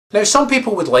Now, some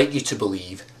people would like you to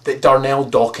believe that Darnell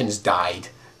Dawkins died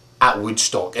at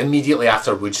Woodstock, immediately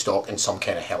after Woodstock, in some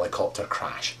kind of helicopter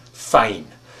crash. Fine.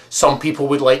 Some people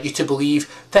would like you to believe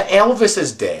that Elvis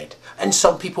is dead, and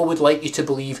some people would like you to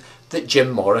believe that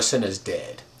Jim Morrison is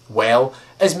dead. Well,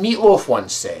 as Meatloaf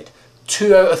once said,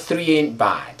 2 out of 3 ain't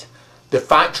bad. The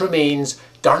fact remains,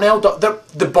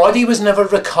 the body was never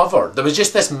recovered. There was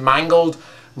just this mangled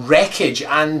wreckage,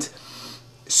 and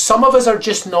some of us are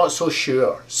just not so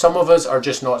sure. Some of us are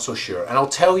just not so sure. And I'll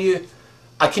tell you,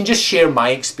 I can just share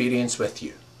my experience with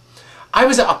you. I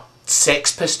was at a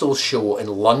Sex Pistols show in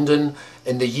London,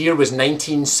 and the year was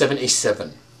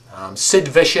 1977. Sid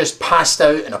Vicious passed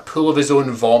out in a pool of his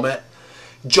own vomit.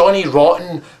 Johnny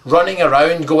Rotten running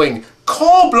around going,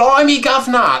 "Call blimey,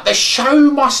 governor, the show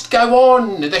must go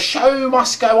on, the show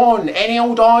must go on, any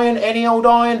old iron, any old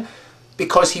iron."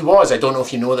 Because he was, I don't know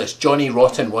if you know this, Johnny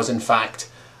Rotten was in fact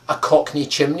a Cockney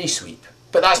chimney sweep.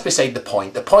 But that's beside the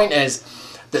point. The point is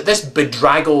that this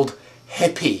bedraggled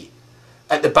hippie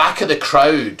at the back of the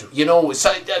crowd, you know,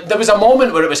 so there was a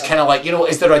moment where it was kind of like, you know,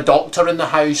 is there a doctor in the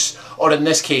house? Or in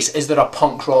this case, is there a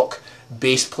punk rock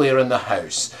bass player in the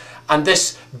house? And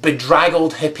this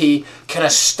bedraggled hippie kind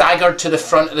of staggered to the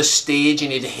front of the stage,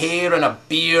 and he had hair and a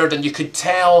beard, and you could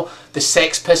tell the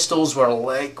Sex Pistols were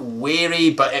like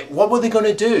wary, but what were they going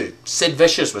to do? Sid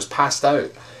Vicious was passed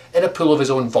out in a pool of his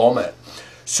own vomit.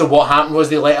 So what happened was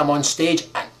they let him on stage,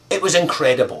 and it was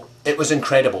incredible. It was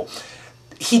incredible.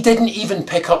 He didn't even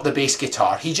pick up the bass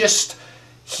guitar.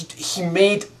 He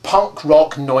made punk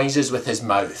rock noises with his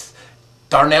mouth.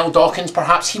 Darnell Dawkins,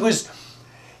 perhaps, he was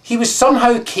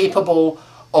somehow capable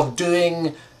of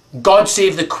doing God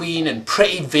Save the Queen and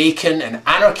Pretty Vacant and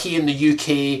Anarchy in the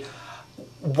UK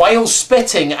while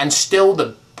spitting, and still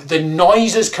the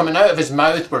noises coming out of his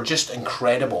mouth were just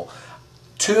incredible.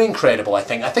 Too incredible, I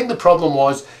think. I think the problem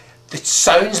was the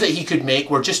sounds that he could make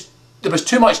were just, there was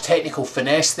too much technical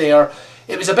finesse there.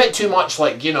 It was a bit too much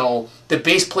like, you know, the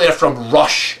bass player from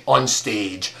Rush on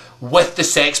stage with the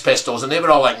Sex Pistols, and they were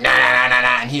all like, nah, nah, nah,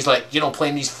 nah, and he's like, you know,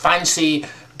 playing these fancy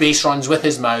bass runs with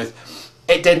his mouth.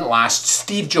 It didn't last.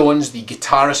 Steve Jones, the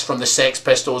guitarist from the Sex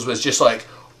Pistols, was just like,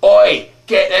 "Oi,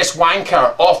 get this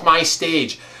wanker off my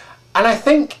stage." And I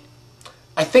think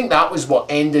that was what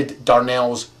ended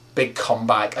Darnell's big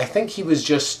comeback. I think he was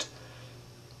just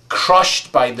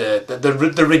crushed by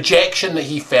the rejection that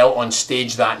he felt on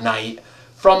stage that night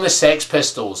from the Sex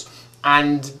Pistols.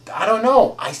 And I don't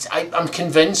know, I'm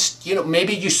convinced, you know,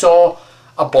 maybe you saw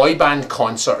a boy band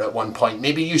concert at one point,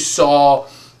 maybe you saw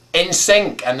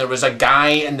NSYNC and there was a guy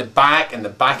in the back in the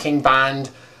backing band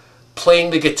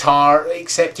playing the guitar,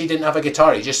 except he didn't have a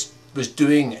guitar, he just was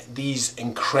doing these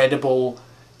incredible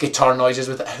guitar noises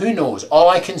with it. Who knows? All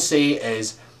I can say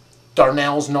is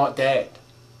Darnell's not dead.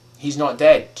 He's not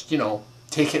dead, you know,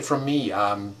 take it from me.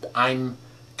 I'm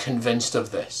convinced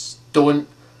of this. Don't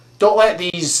let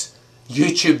these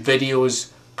YouTube videos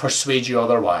persuade you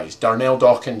otherwise. Darnell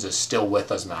Dawkins is still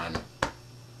with us, man.